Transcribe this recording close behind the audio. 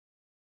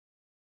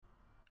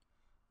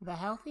The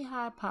Healthy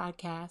High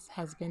podcast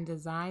has been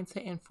designed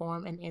to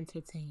inform and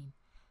entertain,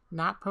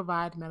 not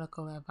provide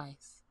medical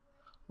advice.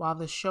 While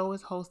the show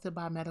is hosted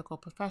by medical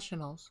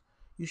professionals,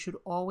 you should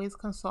always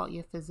consult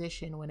your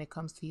physician when it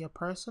comes to your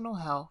personal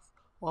health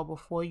or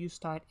before you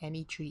start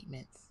any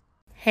treatments.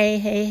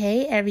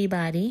 Hey,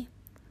 everybody.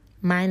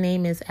 My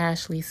name is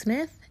Ashley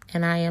Smith,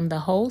 and I am the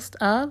host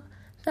of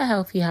the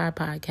Healthy High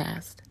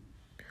podcast.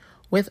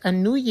 With a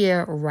new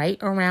year right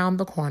around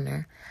the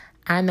corner,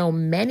 I know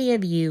many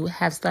of you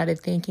have started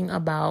thinking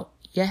about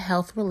your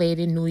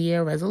health-related New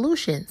Year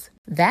resolutions.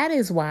 That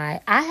is why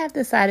I have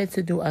decided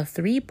to do a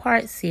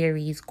 3-part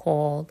series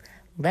called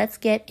Let's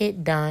Get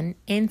It Done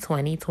in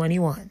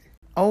 2021.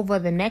 Over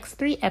the next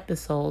 3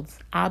 episodes,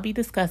 I'll be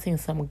discussing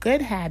some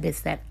good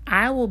habits that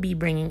I will be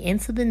bringing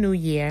into the new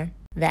year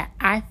that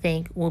I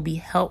think will be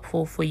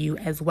helpful for you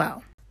as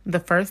well. The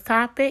first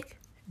topic,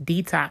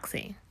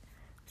 detoxing.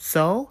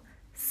 So,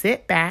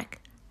 sit back,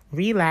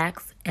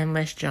 relax, and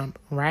let's jump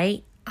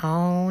right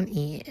on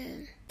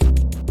in.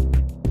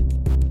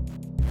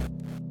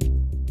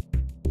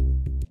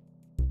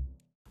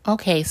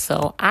 Okay,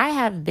 so I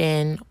have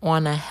been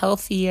on a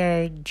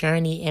healthier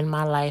journey in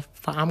my life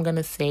for, I'm going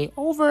to say,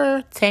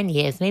 over 10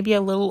 years, maybe a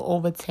little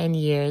over 10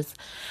 years.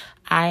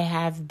 I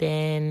have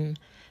been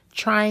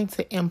trying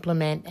to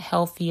implement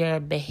healthier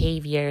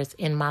behaviors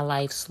in my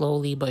life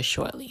slowly but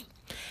surely.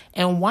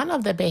 And one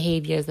of the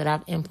behaviors that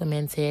I've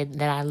implemented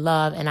that I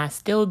love and I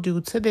still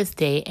do to this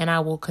day and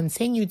I will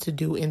continue to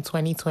do in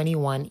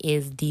 2021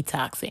 is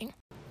detoxing.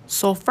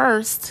 So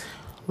first,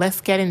 let's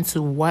get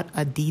into what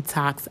a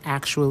detox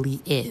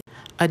actually is.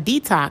 A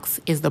detox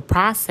is the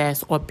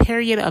process or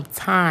period of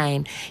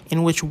time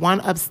in which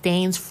one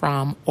abstains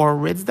from or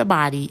rids the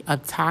body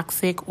of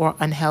toxic or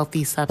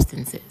unhealthy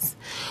substances.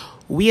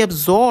 We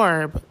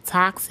absorb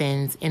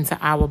toxins into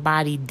our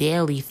body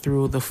daily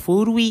through the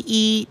food we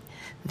eat,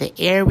 the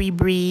air we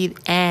breathe,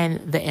 and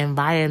the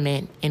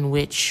environment in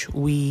which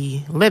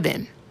we live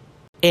in.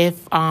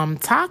 If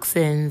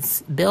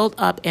toxins build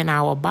up in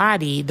our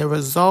body, the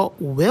result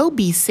will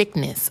be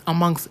sickness,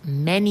 amongst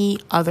many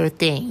other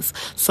things.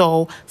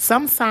 So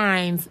some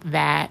signs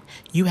that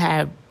you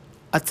have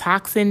a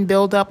toxin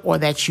buildup or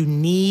that you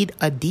need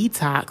a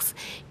detox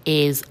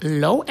is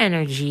low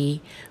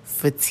energy,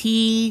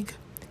 fatigue,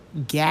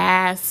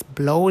 gas,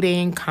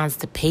 bloating,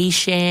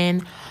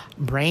 constipation,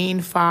 brain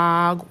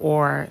fog,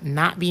 or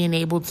not being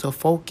able to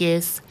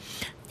focus,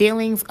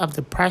 feelings of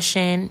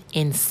depression,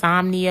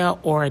 insomnia,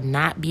 or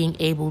not being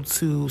able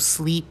to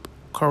sleep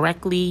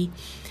correctly,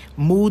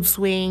 mood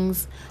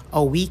swings,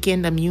 a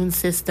weakened immune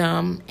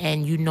system,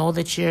 and you know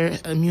that your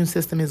immune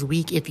system is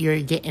weak if you're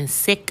getting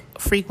sick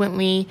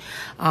frequently,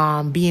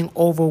 being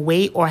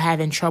overweight or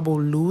having trouble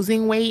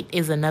losing weight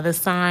is another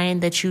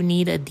sign that you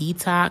need a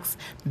detox.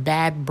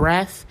 Bad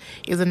breath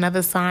is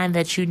another sign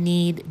that you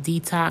need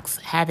detox.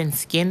 Having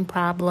skin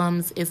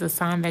problems is a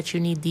sign that you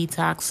need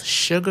detox.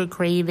 Sugar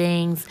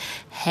cravings,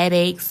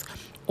 headaches,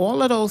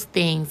 all of those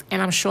things.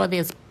 And I'm sure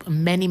there's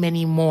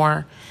many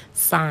more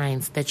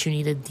signs that you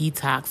need a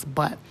detox,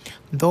 but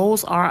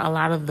those are a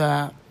lot of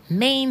the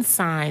main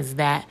signs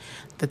that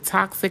the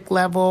toxic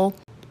level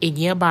in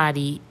your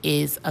body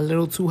is a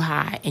little too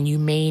high and you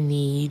may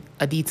need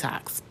a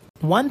detox.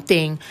 One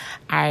thing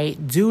I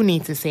do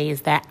need to say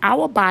is that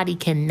our body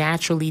can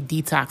naturally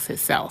detox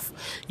itself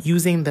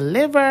using the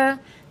liver,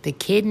 the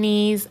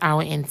kidneys,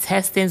 our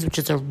intestines, which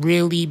is a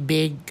really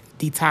big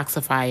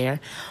detoxifier,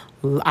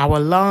 our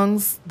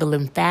lungs, the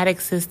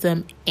lymphatic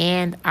system,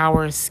 and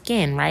our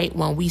skin, right?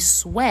 When we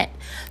sweat,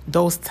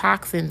 those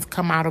toxins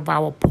come out of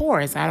our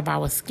pores, out of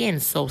our skin.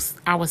 So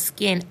our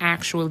skin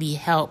actually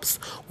helps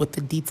with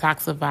the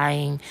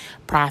detoxifying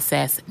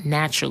process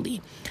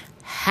naturally.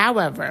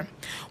 However,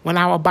 when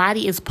our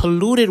body is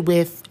polluted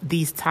with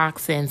these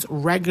toxins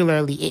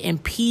regularly, it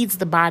impedes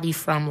the body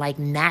from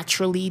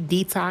naturally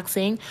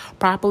detoxing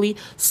properly.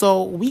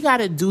 So we got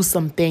to do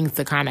some things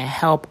to kind of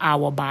help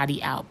our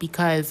body out,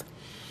 because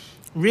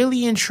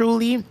really and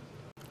truly,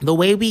 the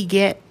way we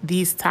get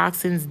these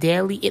toxins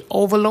daily, it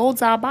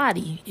overloads our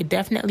body. It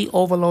definitely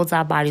overloads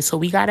our body. So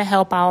we got to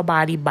help our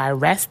body by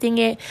resting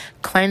it,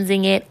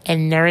 cleansing it,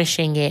 and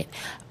nourishing it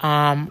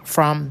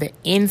from the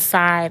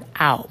inside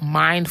out,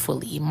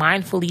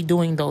 mindfully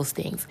doing those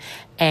things.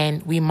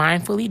 And we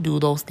mindfully do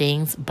those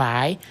things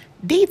by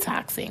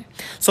detoxing.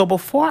 So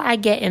before I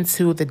get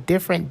into the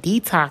different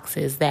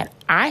detoxes that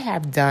I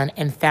have done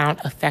and found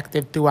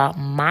effective throughout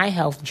my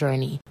health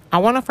journey, I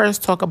want to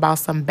first talk about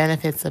some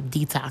benefits of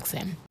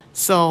detoxing.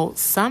 So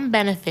some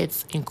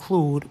benefits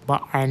include,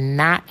 but are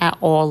not at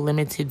all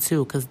limited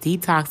to, because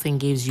detoxing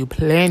gives you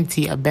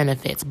plenty of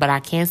benefits, but I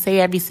can't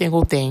say every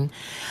single thing.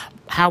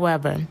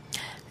 However,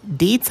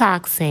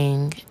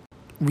 detoxing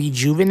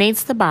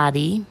rejuvenates the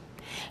body.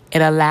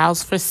 It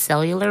allows for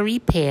cellular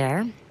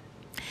repair.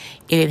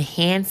 It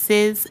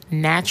enhances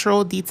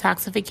natural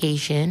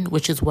detoxification,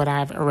 which is what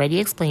I've already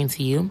explained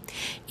to you.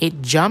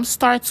 It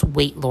jumpstarts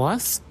weight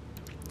loss,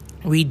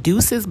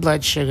 reduces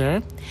blood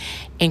sugar,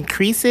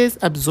 increases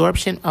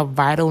absorption of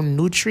vital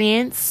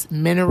nutrients,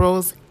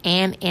 minerals,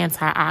 and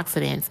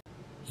antioxidants.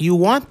 You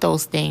want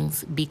those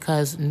things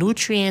because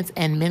nutrients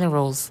and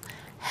minerals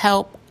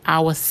help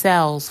our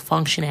cells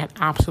function at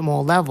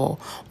optimal level,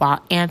 while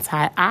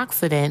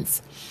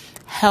antioxidants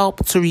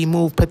help to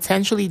remove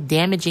potentially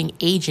damaging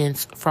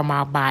agents from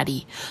our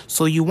body.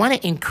 So you want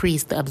to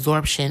increase the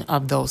absorption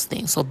of those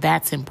things. So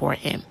that's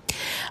important.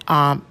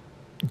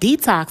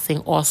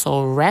 Detoxing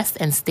also rests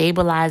and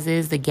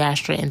stabilizes the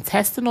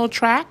gastrointestinal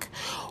tract,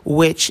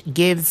 which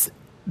gives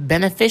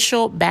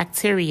beneficial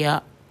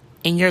bacteria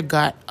in your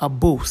gut a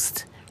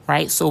boost,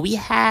 right? So we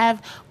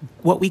have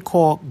what we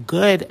call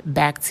good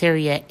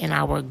bacteria in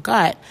our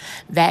gut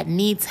that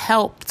needs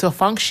help to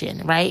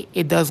function, right?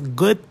 It does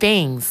good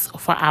things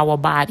for our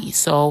body.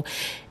 So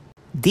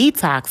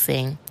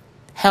detoxing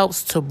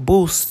helps to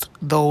boost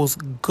those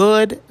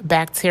good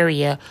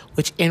bacteria,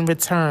 which in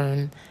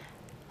return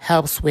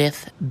helps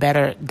with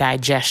better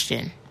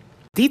digestion.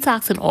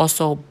 Detoxing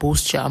also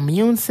boosts your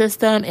immune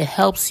system. It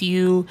helps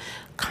you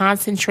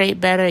concentrate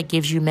better. It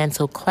gives you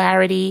mental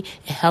clarity.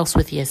 It helps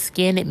with your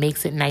skin. It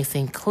makes it nice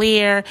and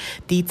clear.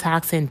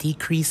 Detoxing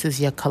decreases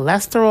your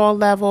cholesterol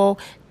level,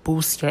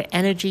 boosts your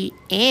energy.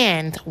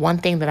 And one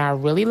thing that I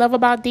really love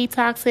about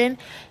detoxing,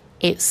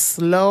 it's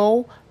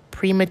slow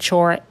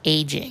premature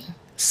aging.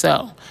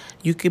 So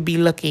you could be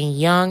looking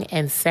young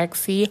and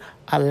sexy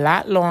a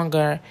lot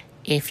longer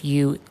if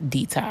you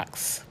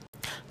detox.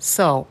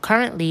 So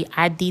currently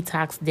I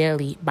detox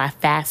daily by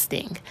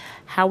fasting.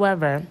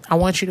 However, I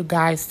want you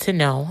guys to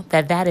know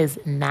that that is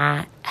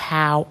not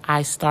how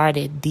I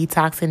started.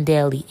 Detoxing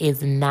daily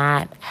is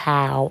not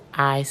how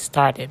I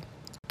started.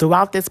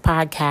 Throughout this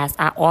podcast,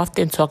 I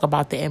often talk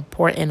about the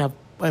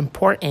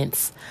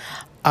importance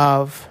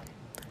of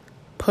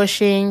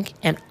pushing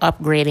and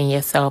upgrading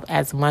yourself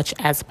as much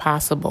as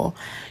possible.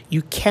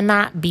 You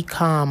cannot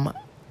become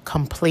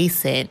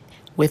complacent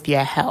with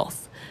your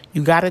health.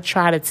 You got to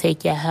try to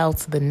take your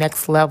health to the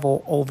next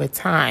level over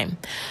time.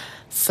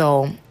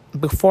 So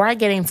before I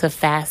get into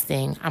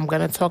fasting, I'm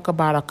going to talk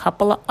about a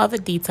couple of other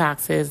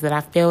detoxes that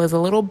I feel is a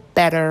little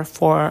better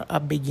for a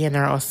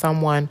beginner or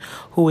someone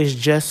who is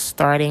just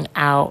starting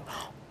out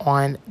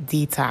on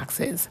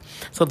detoxes.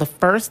 So the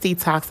first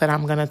detox that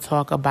I'm going to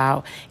talk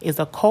about is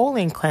a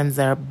colon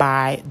cleanser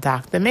by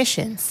Dr.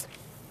 Missions.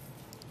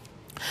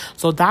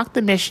 So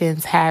Dr.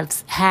 Missions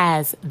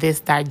has this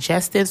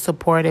digestive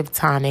supportive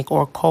tonic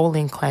or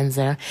colon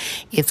cleanser.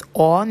 It's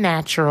all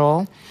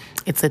natural.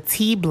 It's a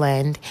tea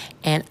blend.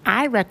 And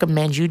I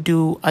recommend you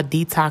do a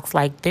detox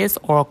like this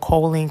or a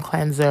colon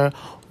cleanser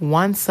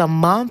once a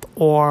month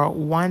or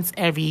once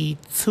every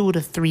 2 to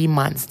 3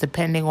 months,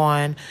 depending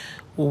on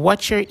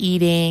what you're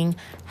eating,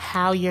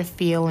 how you're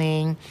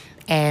feeling,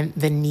 and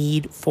the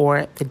need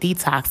for the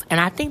detox. And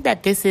I think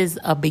that this is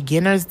a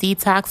beginner's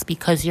detox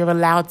because you're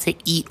allowed to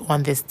eat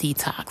on this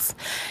detox.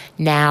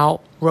 Now,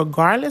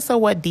 regardless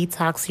of what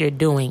detox you're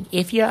doing,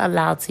 if you're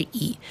allowed to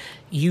eat,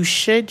 you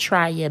should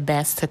try your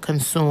best to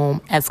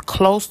consume as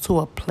close to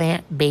a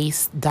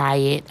plant-based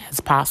diet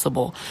as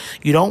possible.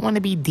 You don't want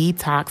to be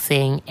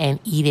detoxing and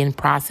eating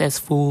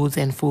processed foods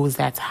and foods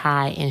that's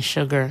high in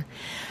sugar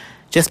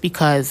just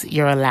because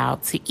you're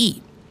allowed to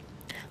eat.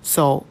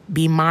 So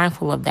be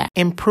mindful of that.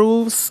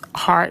 Improves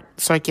heart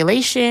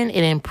circulation.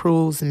 It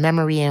improves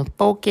memory and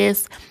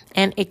focus.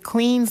 And it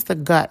cleans the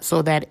gut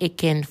so that it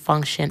can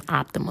function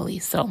optimally.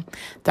 So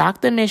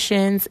Dr.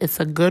 Missions, it's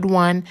a good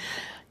one.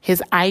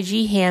 His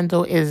IG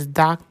handle is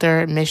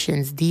Dr.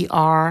 Missions,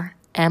 DrMissions,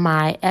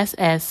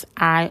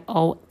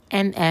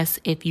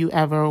 if you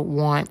ever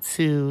want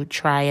to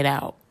try it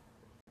out.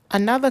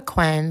 Another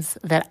cleanse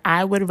that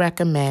I would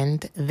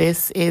recommend,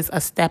 this is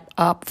a step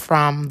up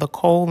from the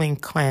colon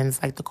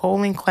cleanse. Like the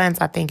colon cleanse,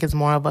 I think is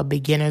more of a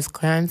beginner's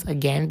cleanse,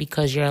 again,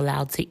 because you're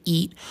allowed to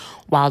eat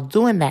while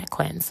doing that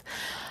cleanse.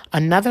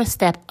 Another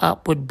step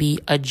up would be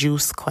a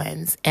juice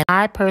cleanse. And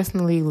I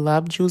personally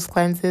love juice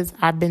cleanses.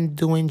 I've been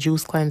doing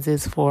juice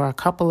cleanses for a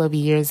couple of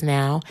years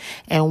now.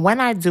 And when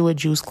I do a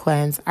juice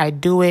cleanse, I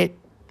do it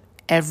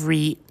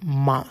every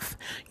month.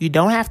 You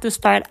don't have to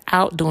start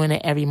out doing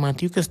it every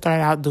month. You can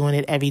start out doing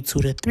it every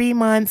 2 to 3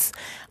 months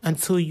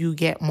until you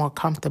get more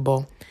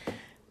comfortable.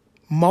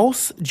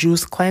 Most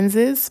juice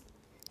cleanses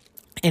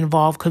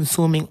involve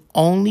consuming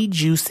only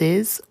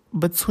juices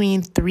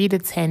between 3 to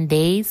 10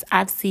 days.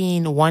 I've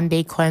seen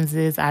 1-day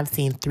cleanses. I've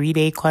seen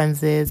 3-day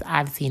cleanses.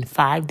 I've seen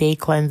 5-day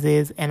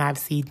cleanses, and I've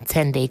seen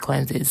 10-day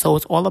cleanses. So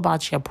it's all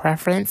about your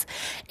preference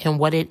and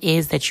what it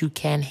is that you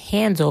can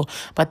handle.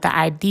 But the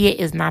idea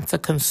is not to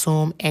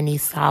consume any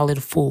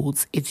solid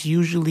foods. It's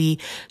usually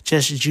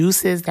just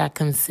juices that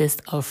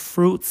consist of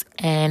fruits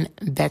and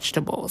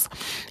vegetables.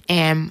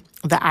 And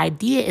the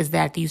idea is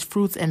that these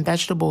fruits and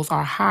vegetables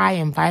are high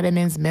in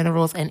vitamins,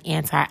 minerals, and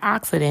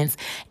antioxidants.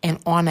 And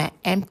on an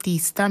empty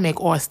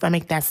stomach or a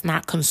stomach that's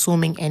not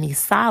consuming any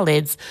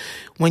solids,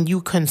 when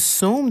you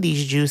consume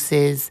these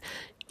juices,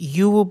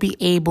 you will be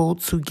able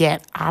to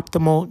get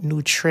optimal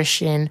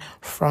nutrition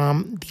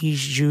from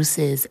these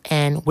juices.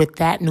 And with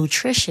that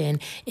nutrition,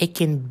 it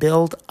can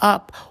build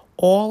up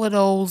all of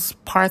those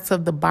parts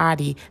of the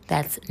body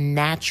that's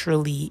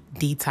naturally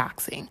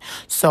detoxing.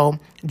 So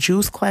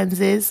juice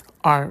cleanses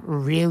are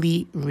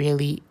really,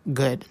 really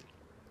good.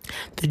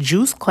 The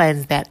juice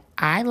cleanse that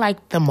I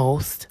like the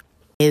most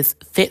is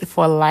Fit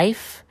for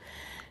Life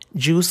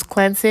juice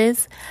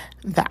cleanses.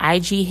 The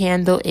IG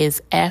handle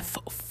is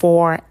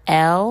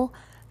F4L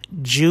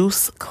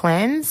Juice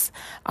Cleanse.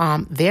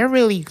 They're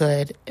really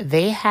good.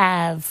 They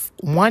have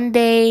 1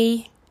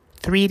 day,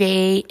 3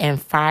 day, and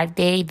 5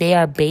 day. They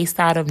are based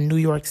out of New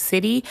York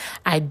City.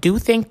 I do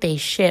think they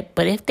ship,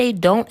 but if they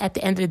don't at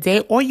the end of the day,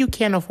 or you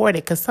can't afford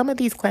it, because some of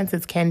these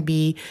cleanses can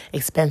be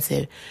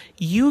expensive,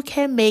 you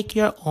can make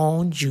your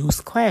own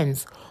juice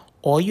cleanse.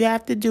 All you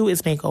have to do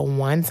is make a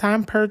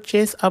one-time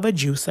purchase of a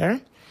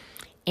juicer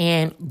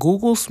and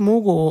Google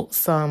smoogle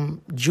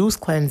some juice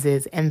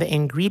cleanses and the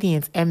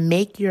ingredients and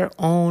make your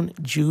own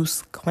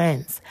juice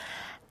cleanse.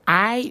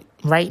 I,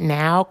 right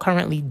now,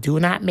 currently do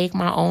not make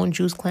my own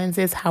juice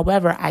cleanses.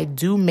 However, I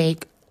do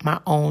make my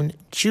own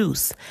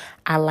juice.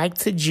 I like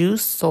to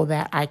juice so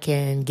that I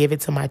can give it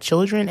to my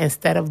children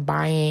instead of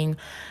buying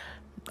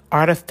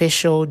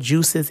artificial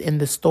juices in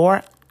the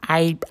store.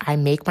 I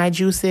make my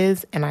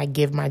juices and I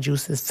give my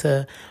juices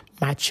to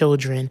my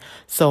children.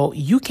 So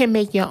you can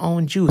make your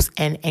own juice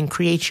and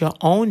create your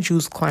own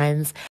juice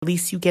cleanse. At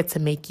least you get to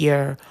make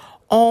your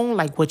own,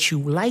 like what you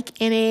like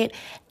in it,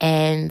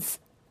 and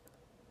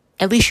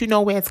at least you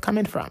know where it's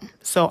coming from.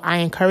 So I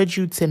encourage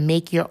you to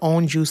make your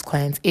own juice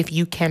cleanse if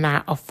you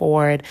cannot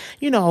afford,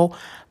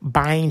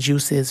 buying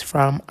juices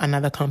from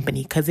another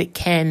company, because it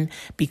can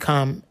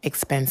become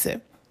expensive.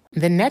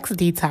 The next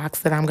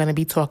detox that I'm going to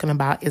be talking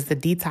about is the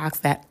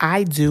detox that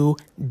I do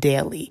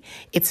daily.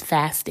 It's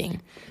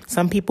fasting.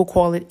 Some people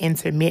call it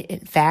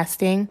intermittent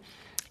fasting.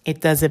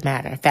 It doesn't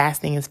matter.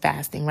 Fasting is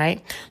fasting,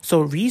 right? So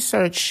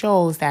research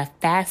shows that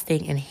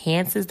fasting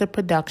enhances the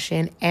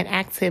production and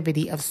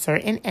activity of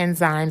certain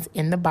enzymes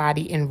in the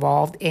body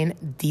involved in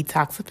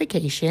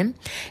detoxification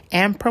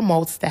and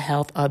promotes the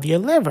health of your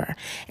liver.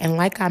 And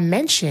like I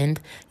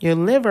mentioned, your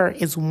liver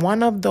is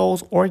one of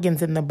those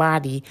organs in the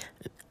body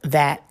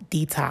that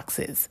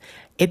detoxes.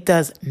 It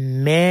does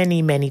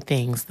many, many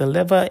things. The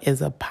liver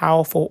is a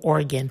powerful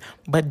organ,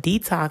 but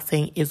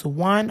detoxing is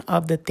one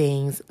of the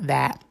things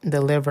that the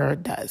liver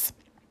does.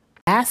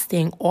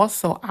 Fasting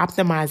also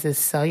optimizes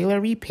cellular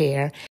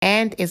repair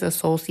and is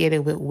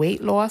associated with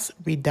weight loss,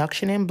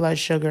 reduction in blood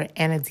sugar,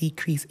 and a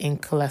decrease in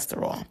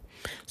cholesterol.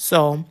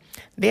 So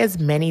there's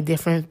many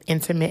different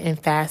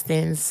intermittent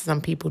fastings.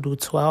 Some people do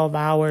 12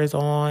 hours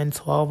on,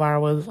 12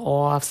 hours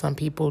off. Some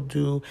people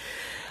do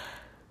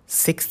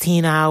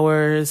 16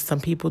 hours. Some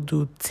people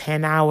do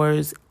 10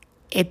 hours.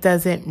 It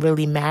doesn't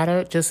really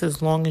matter, just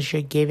as long as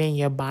you're giving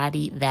your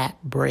body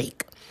that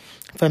break.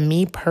 For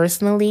me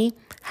personally,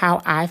 how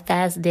I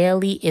fast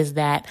daily is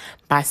that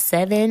by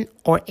 7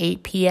 or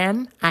 8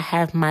 p.m., I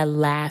have my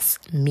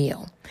last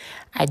meal.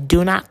 I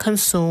do not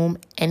consume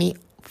any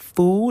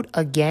food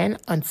again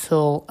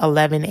until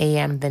 11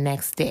 a.m. the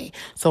next day.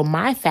 So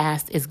my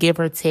fast is give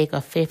or take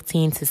a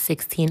 15 to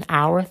 16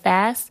 hour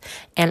fast.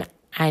 And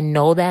I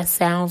know that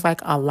sounds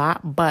like a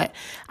lot, but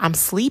I'm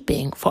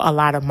sleeping for a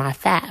lot of my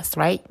fast,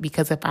 right?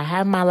 Because if I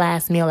have my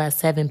last meal at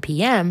 7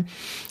 p.m.,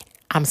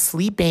 I'm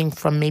sleeping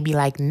from maybe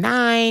like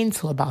 9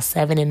 to about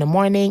 7 in the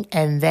morning,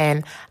 and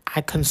then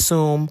I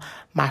consume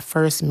my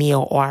first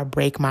meal or I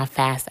break my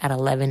fast at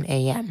 11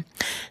 a.m.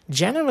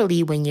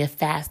 Generally, when you're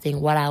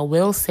fasting, what I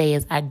will say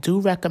is I do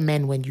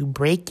recommend when you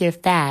break your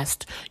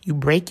fast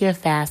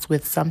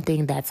with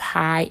something that's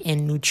high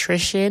in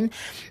nutrition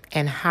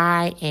and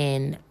high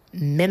in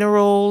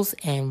minerals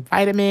and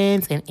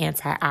vitamins and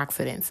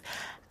antioxidants.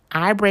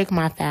 I break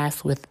my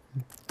fast with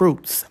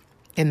fruits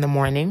in the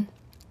morning.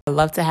 I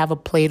love to have a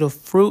plate of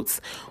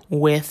fruits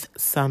with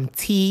some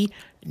tea,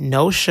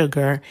 no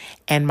sugar,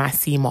 and my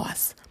sea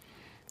moss.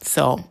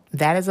 So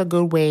that is a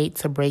good way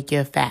to break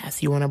your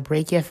fast. You want to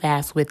break your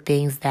fast with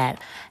things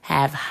that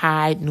have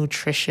high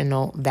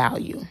nutritional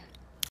value.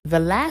 The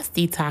last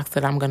detox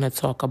that I'm going to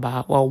talk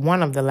about, well,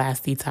 one of the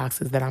last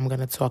detoxes that I'm going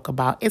to talk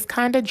about is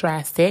kind of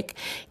drastic.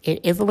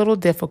 It is a little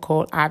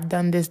difficult. I've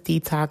done this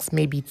detox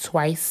maybe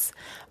twice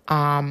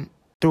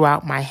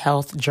throughout my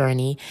health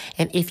journey.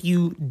 And if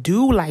you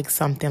do like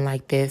something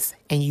like this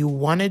and you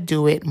want to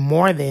do it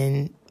more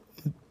than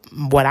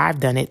what I've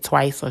done it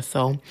twice or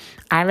so,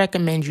 I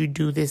recommend you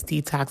do this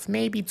detox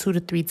maybe 2 to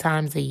 3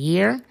 times a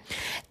year.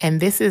 And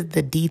this is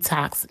the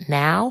Detox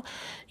Now.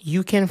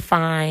 You can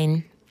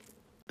find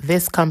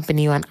this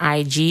company on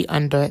IG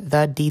under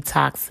the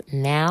Detox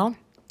Now.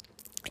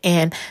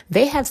 And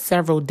they have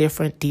several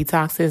different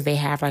detoxes. They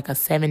have like a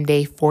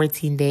 7-day,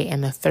 14-day,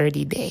 and a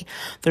 30-day.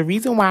 The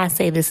reason why I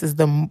say this is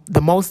the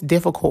most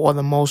difficult or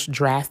the most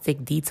drastic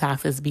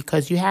detox is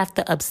because you have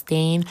to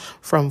abstain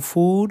from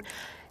food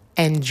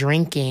and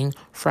drinking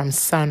from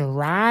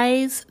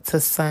sunrise to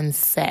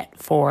sunset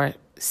for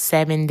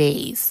 7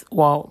 days.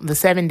 Well, the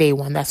 7-day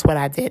one, that's what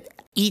I did.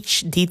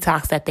 Each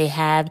detox that they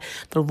have,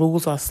 the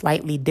rules are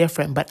slightly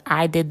different, but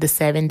I did the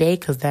 7-day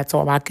because that's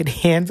all I could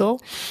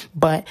handle.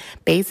 But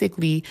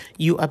basically,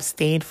 you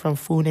abstain from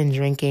food and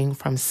drinking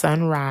from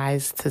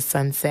sunrise to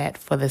sunset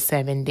for the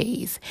 7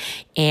 days.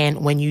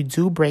 And when you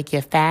do break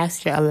your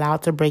fast, you're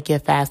allowed to break your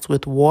fast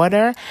with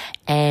water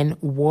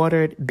and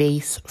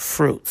water-based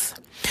fruits.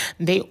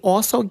 They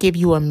also give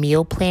you a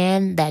meal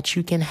plan that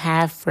you can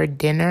have for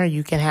dinner.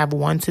 You can have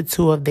 1 to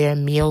 2 of their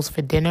meals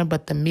for dinner,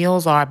 but the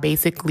meals are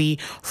basically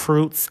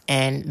fruits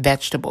and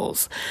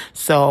vegetables.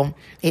 So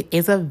it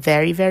is a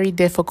very, very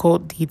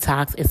difficult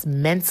detox. It's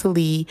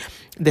mentally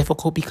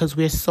difficult because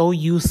we're so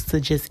used to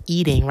just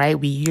eating, right?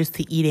 We're used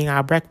to eating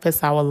our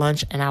breakfast, our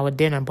lunch, and our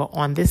dinner. But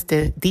on this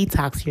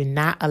detox, you're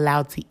not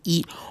allowed to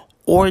eat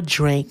or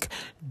drink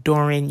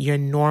during your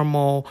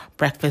normal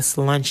breakfast,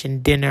 lunch,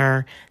 and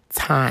dinner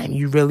time.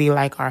 You really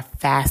are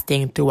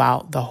fasting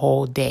throughout the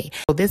whole day.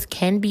 So this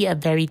can be a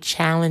very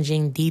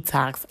challenging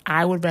detox.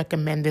 I would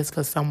recommend this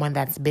for someone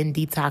that's been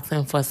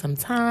detoxing for some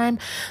time,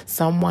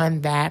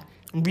 someone that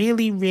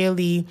really,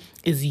 really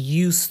is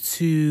used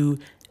to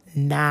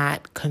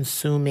not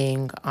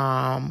consuming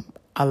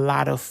a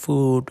lot of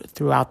food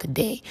throughout the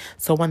day.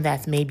 Someone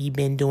that's maybe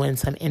been doing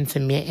some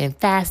intermittent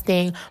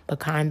fasting, but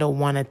kind of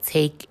want to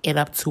take it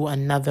up to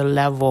another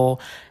level.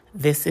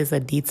 This is a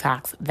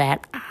detox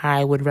that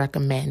I would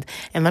recommend.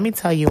 And let me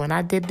tell you, when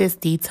I did this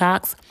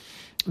detox,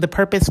 the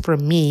purpose for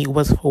me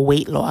was for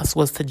weight loss,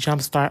 was to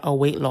jumpstart a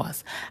weight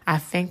loss. I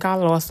think I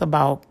lost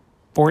about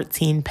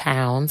 14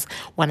 pounds.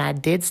 When I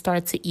did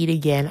start to eat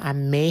again, I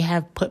may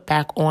have put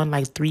back on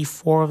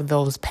 3-4 of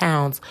those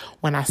pounds.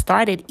 When I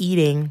started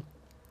eating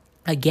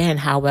again,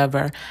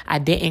 however, I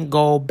didn't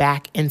go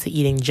back into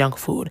eating junk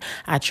food.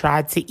 I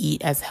tried to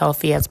eat as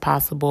healthy as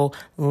possible,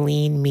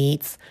 lean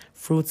meats,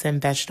 fruits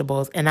and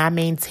vegetables, and I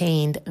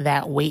maintained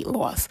that weight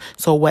loss.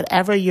 So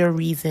whatever your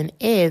reason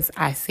is,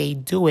 I say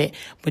do it,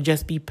 but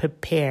just be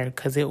prepared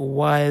because it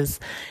was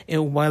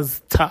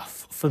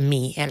tough for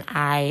me, and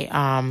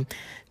I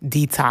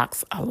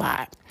detox a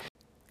lot.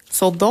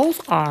 So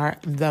those are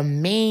the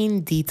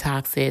main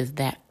detoxes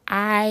that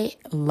I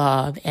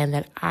love and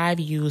that I've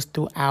used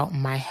throughout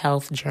my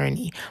health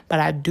journey. But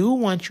I do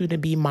want you to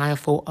be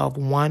mindful of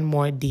one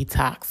more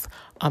detox,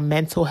 a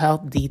mental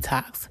health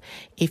detox.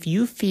 If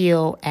you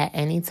feel at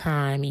any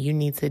time you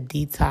need to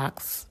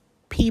detox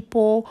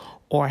people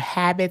or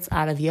habits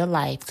out of your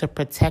life to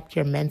protect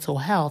your mental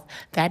health,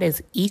 that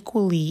is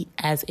equally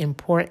as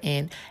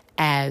important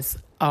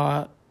as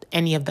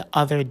any of the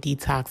other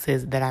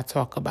detoxes that I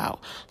talk about.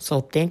 So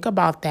think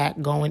about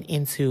that going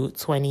into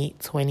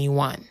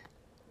 2021.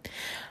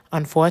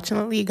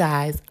 Unfortunately,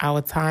 guys,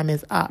 our time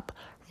is up.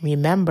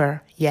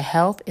 Remember, your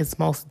health is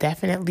most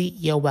definitely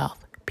your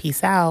wealth.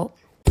 Peace out.